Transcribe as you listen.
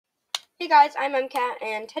Hey guys, I'm MCat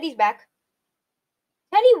and Teddy's back.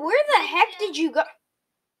 Teddy, where the heck did you go?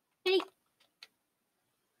 Teddy,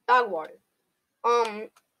 dog water.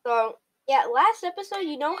 So yeah, last episode,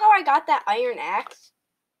 you know how I got that iron axe?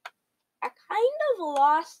 I kind of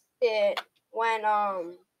lost it when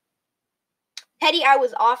Teddy, I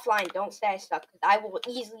was offline. Don't say I suck, because I will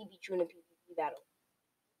easily beat you in a PvP battle.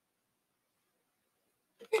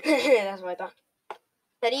 That's what I thought.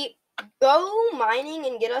 Teddy, go mining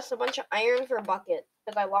and get us a bunch of iron for buckets,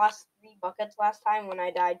 because I lost 3 buckets last time when I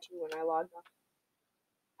died too when I logged off.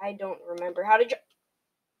 I don't remember how to jump.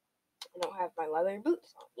 I don't have my leather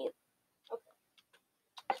boots on either.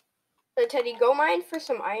 Okay. So Teddy, go mine for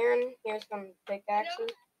some iron. Here's some pickaxes.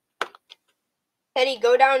 Teddy,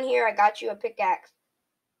 go down here. I got you a pickaxe.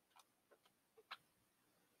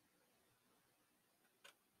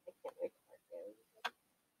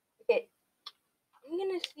 Okay. I'm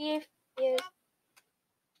gonna see if he is.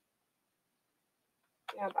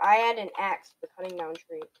 Yeah, but I had an axe for cutting down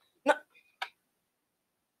trees. No.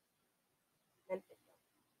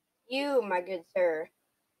 You, my good sir.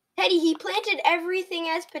 Teddy, he planted everything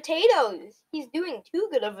as potatoes. He's doing too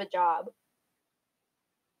good of a job.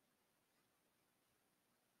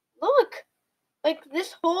 Look. Like,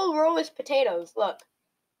 this whole row is potatoes. Look.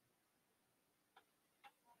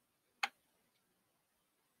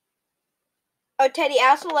 Oh, Teddy,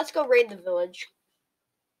 also, let's go raid the village.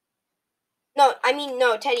 No,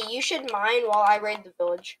 Teddy, you should mine while I raid the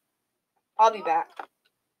village. I'll be back.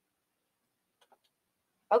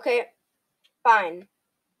 Okay, fine.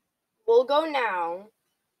 We'll go now.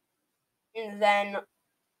 And then,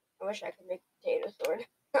 I wish I could make a potato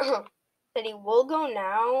sword. Teddy, we'll go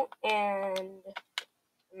now, and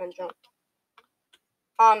I'm gonna jump.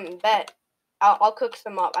 Bet. I'll cook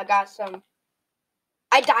some up. I got some.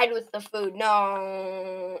 I died with the food.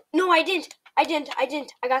 No, I didn't.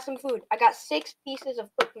 I got some food. I got 6 pieces of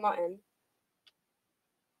cooked mutton.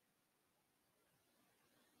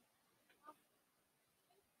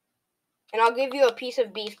 And I'll give you a piece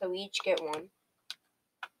of beef, so we each get one.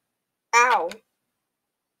 Ow.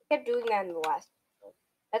 I kept doing that in the last episode.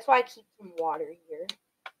 That's why I keep some water here.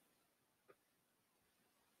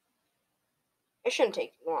 It shouldn't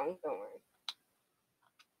take too long, don't worry.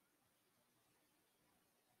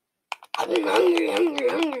 I'm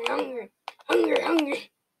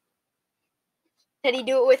hungry. Teddy,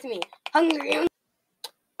 do it with me. Hungry.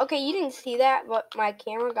 Okay, you didn't see that, but my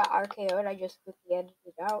camera got RKO'd. I just quickly edited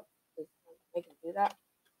it out. I can do that.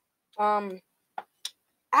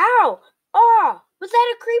 Ow! Oh! Was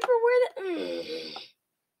that a creeper? Where the...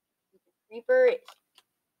 Creeper is...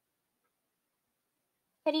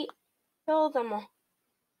 Teddy, kill them all.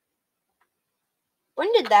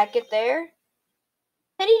 When did that get there?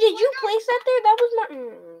 Teddy, did you place that there? That was not...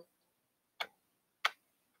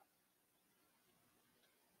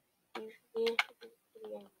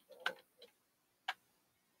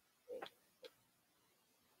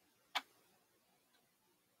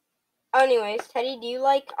 Anyways, Teddy, do you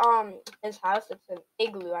like his house? It's an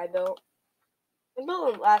igloo I built. I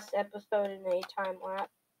built it last episode in a time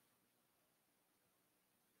lapse.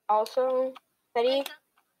 Also, Teddy.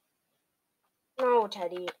 No,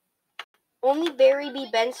 Teddy. Only Barry B.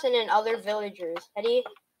 Benson and other villagers. Teddy.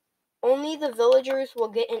 Only the villagers will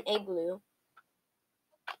get an igloo.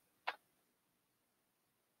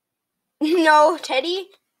 No, Teddy.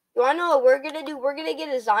 You wanna know what we're gonna do? We're gonna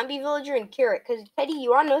get a zombie villager and cure it. Cause Teddy, you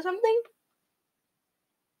wanna know something?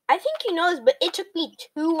 I think you know this, but it took me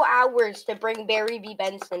 2 hours to bring Barry B.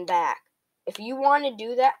 Benson back. If you want to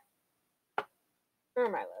do that... Where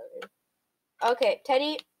am I loaded? Okay,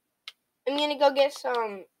 Teddy. I'm gonna go get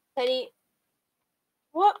some... Teddy.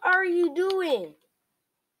 What are you doing?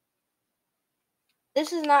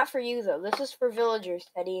 This is not for you, though. This is for villagers,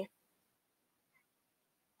 Teddy.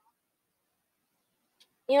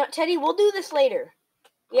 You know, Teddy, we'll do this later.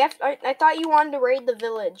 I thought you wanted to raid the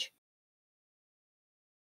village.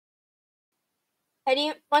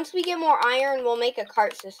 Teddy, once we get more iron, we'll make a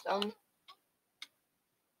cart system.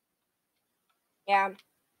 Yeah.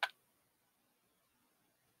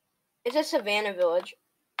 It's a savannah village.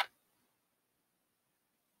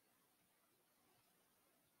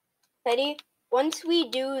 Teddy, once we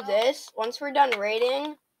do this, once we're done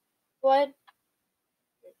raiding, what?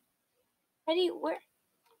 Teddy, where?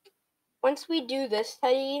 Once we do this,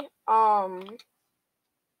 Teddy,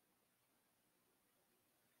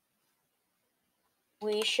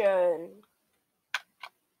 we should...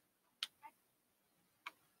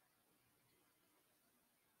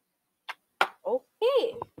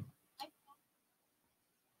 Okay.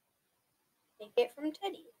 Take it from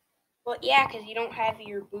Teddy. Well, yeah, because you don't have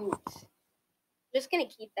your boots. Just gonna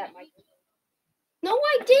keep that microphone. No,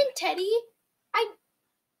 I didn't, Teddy.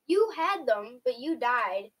 You had them, but you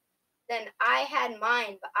died. Then I had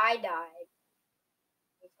mine, but I died.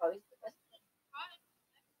 It's always the best.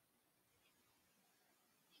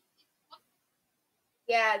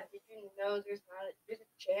 Yeah, did you know there's a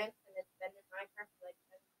chance and it's been in Minecraft for like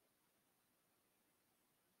 10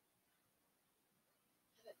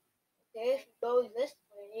 years. Okay, if you go this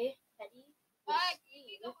way, Teddy,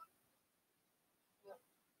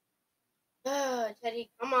 Teddy,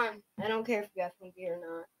 come on. I don't care if you have hungry or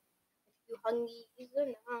not. If you hungry or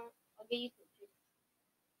not, I'll get you some chicken.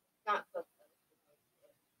 Not cooked.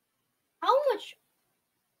 How much?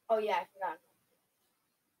 Oh yeah, I forgot.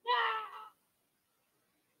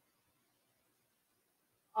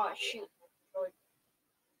 Oh shoot.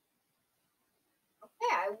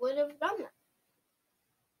 Okay, I would have done that.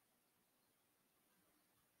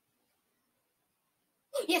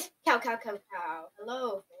 Yes, cow.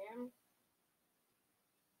 Hello, fam.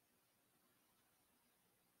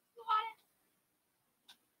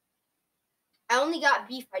 I only got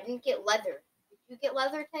beef. I didn't get leather. Did you get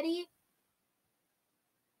leather, Teddy?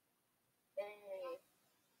 Dang.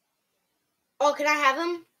 Oh, can I have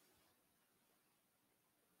them?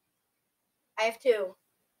 I have two.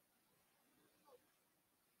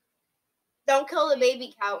 Don't kill the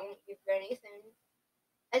baby cow. It won't give you anything.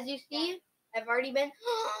 As you see, I've already been.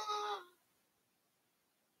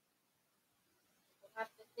 We'll have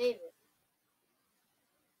to save it.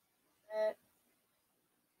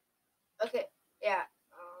 Okay, yeah.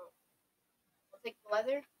 I'll take the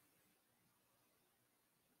leather.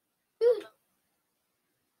 Dude.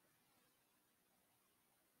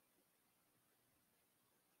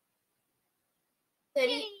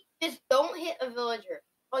 Teddy, just don't hit a villager.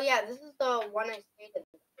 Oh yeah, this is the one I stayed in.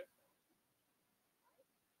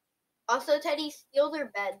 Also, Teddy, steal their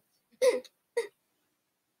beds.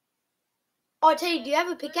 Oh, Teddy, do you have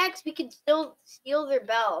a pickaxe? We could still steal their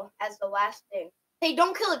bell as the last thing. Hey,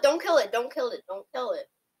 don't kill it, don't kill it, don't kill it, don't kill it.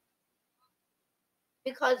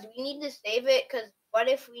 Because we need to save it, because what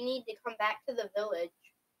if we need to come back to the village?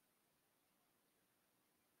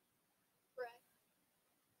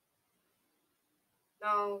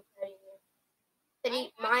 No, Teddy.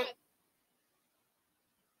 Teddy, mine.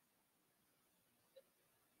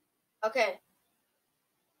 Okay.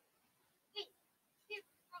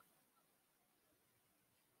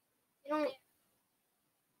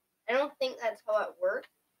 I don't think that's how it works,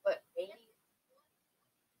 but maybe.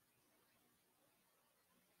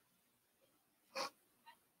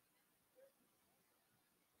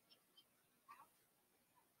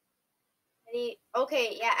 Teddy,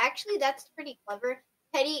 okay, yeah, actually that's pretty clever.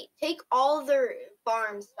 Teddy, take all their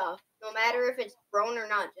farm stuff, no matter if it's grown or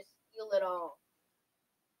not, just steal it all.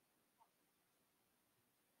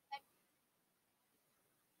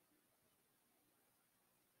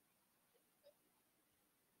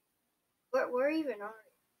 Where even are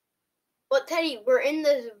we? Well, Teddy, we're in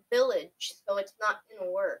the village, so it's not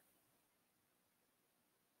gonna work.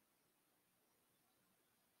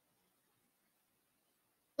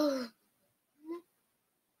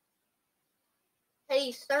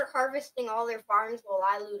 Teddy, start harvesting all their farms while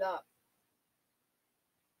I loot up.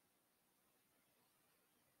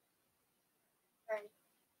 Right.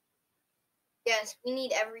 Yes, we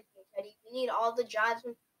need everything, Teddy. We need all the jobs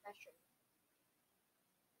and professions.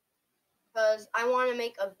 Because I want to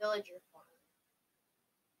make a villager farm.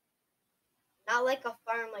 Not like a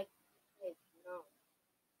farm like kids, no.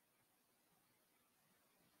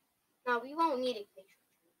 No, we won't need a cage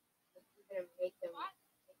tree. We're gonna make them.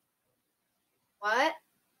 What?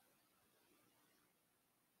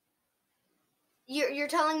 You're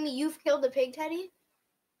telling me you've killed a pig, Teddy?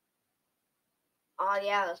 Oh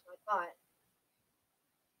yeah, that's my thought.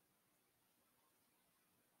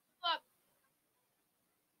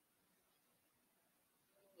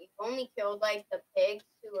 You've only killed like the pigs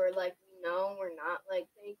who are like we know were not like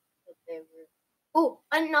pigs, but they were. Oh,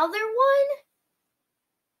 another one?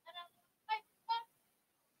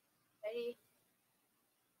 Teddy,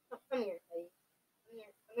 oh, come here, Teddy.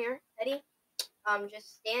 Come here, Teddy.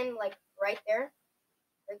 Just stand like right there,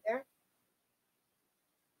 right there.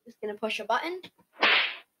 Just gonna push a button.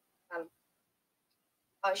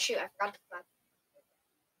 Oh shoot, I forgot to slap.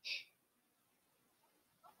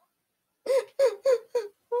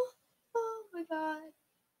 Oh my god.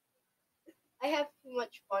 I have too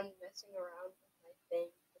much fun messing around with my thing.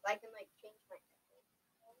 Because I can like change my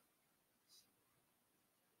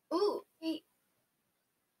echo. Ooh, hey.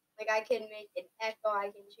 Like I can make an echo,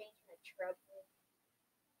 I can change my treble.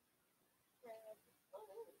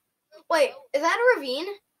 Wait, is that a ravine?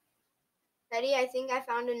 Teddy, I think I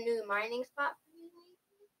found a new mining spot for you.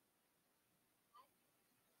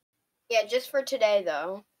 Yeah, just for today,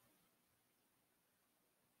 though.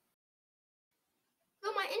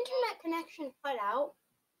 So my internet connection cut out.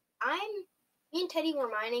 Me and Teddy were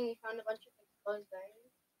mining. We found a bunch of exposed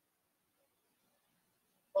iron.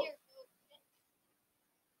 Oh.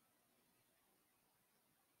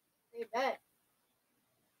 I bet.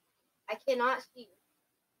 I cannot see.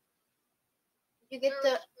 Did you get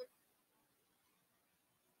the...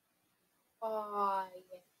 Oh,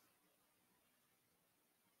 yeah.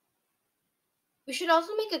 We should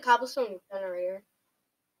also make a cobblestone generator.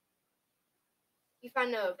 You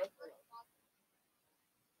find a...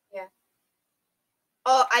 Yeah.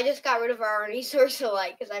 Oh, I just got rid of our resource of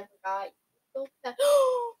light because I forgot.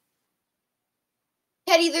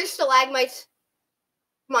 Teddy, there's stalagmites.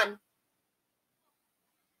 Come on.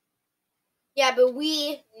 Yeah, but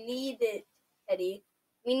we need it, Teddy.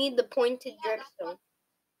 We need the pointed dripstone.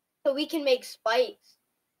 So we can make spikes.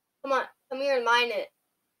 Come on, come here and mine it.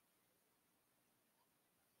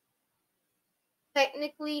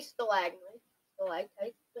 Technically stalagmites.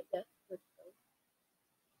 Stalactites, but yes, dripstone.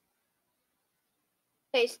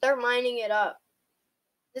 Okay, start mining it up.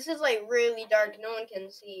 This is like really dark, no one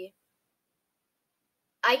can see.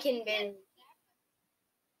 I can barely.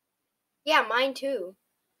 Yeah, mine too.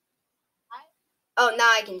 Oh,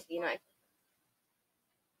 now I can see. Now I can.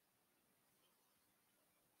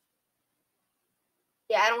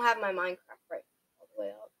 Yeah, I don't have my Minecraft right all the way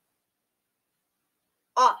up.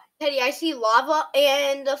 Oh, Teddy, I see lava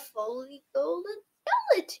and a fully golden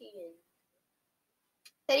skeleton.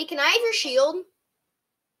 Teddy, can I have your shield?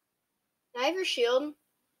 Can I have your shield?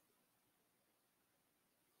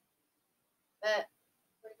 Where'd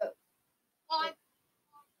it go?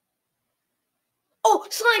 Oh,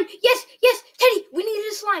 slime! Yes, yes, Teddy, we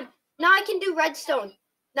needed a slime. Now I can do redstone.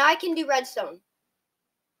 Now I can do redstone.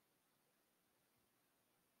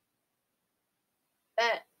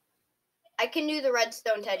 Bet. I can do the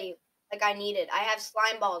redstone, Teddy, like I needed. I have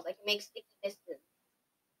slime balls. I can make sticky pistons.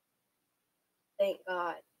 Thank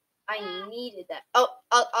God. I needed that. Oh,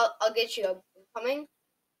 I'll get you. I'm coming.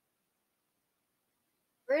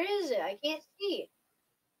 Where is it? I can't see.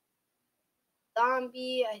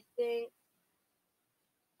 Zombie, I think.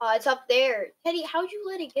 Oh, it's up there. Teddy, how'd you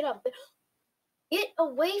let it get up there? Get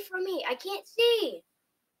away from me. I can't see.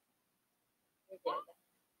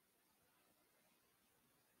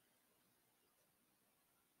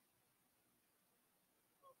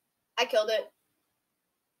 I killed it.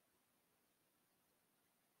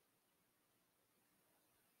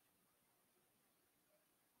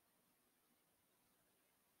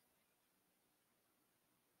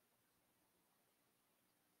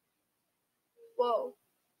 Whoa.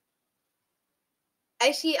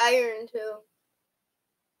 I see iron too.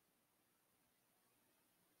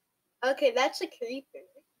 Okay, that's a creeper.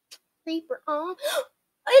 Creeper. And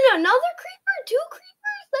another creeper? 2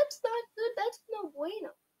 creepers? That's not good. That's no bueno.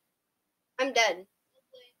 I'm dead.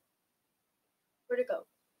 Where'd it go?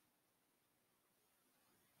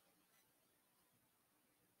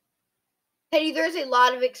 Teddy, there's a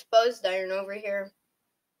lot of exposed iron over here.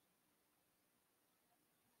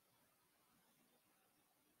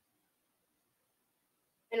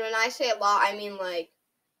 And when I say a lot, I mean like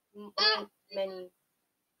many.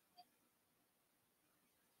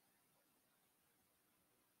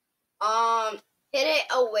 Hit it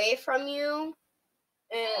away from you.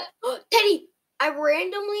 And Teddy, I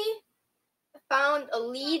randomly found a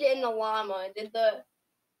lead in the llama. Did the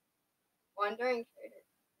wandering trader?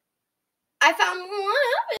 I found one.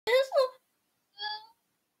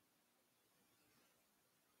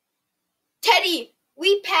 Teddy,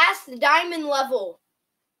 we passed the diamond level.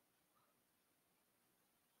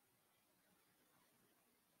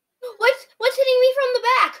 What's hitting me from the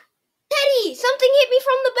back? Teddy, something hit me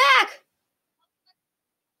from the back.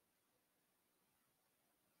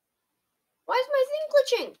 Why is my thing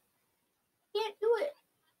glitching? Can't do it.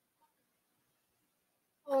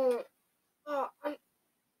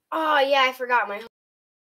 Oh, yeah, I forgot my.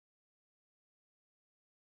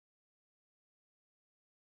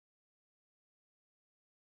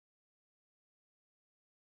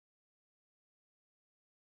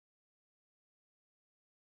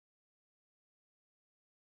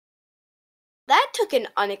 That took an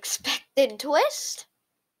unexpected twist.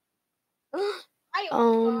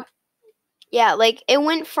 Yeah, like it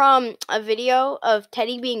went from a video of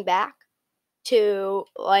Teddy being back to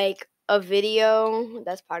like a video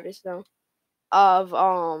that's part of snow of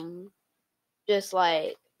just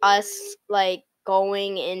like us like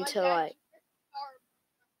going into like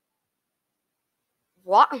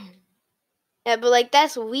what? Yeah, but like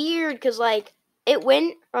that's weird because like it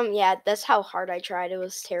went from that's how hard I tried. It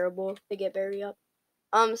was terrible to get Barry up.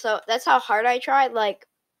 So that's how hard I tried. Like,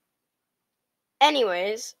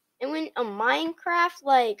 anyways, and when a Minecraft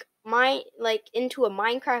into a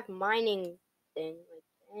Minecraft mining thing. Like,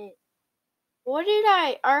 dang. What did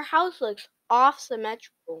I? Our house looks off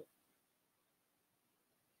symmetrical.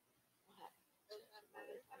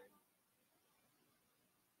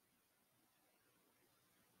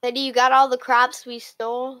 Teddy, you got all the crops we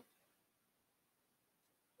stole?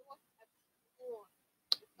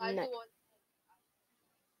 No.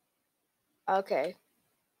 Okay.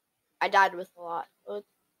 I died with a lot. Oops.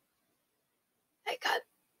 I got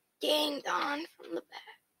ganged on from the back.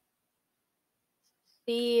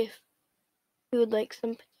 See if you would like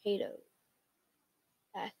some potatoes.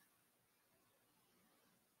 Yes.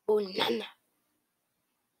 Oh, nana.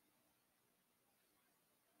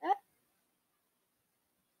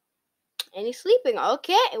 And he's sleeping.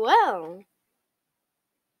 Okay, well.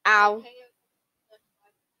 Ow.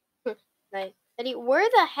 Nice. Eddie, where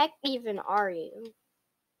the heck even are you?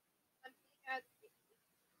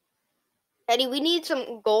 Eddie, we need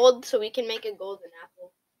some gold so we can make a golden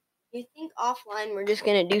apple. You think offline we're just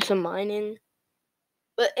gonna do some mining?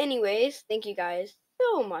 But anyways, thank you guys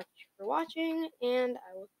so much for watching, and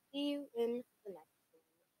I will see you in the next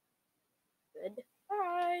one.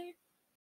 Goodbye.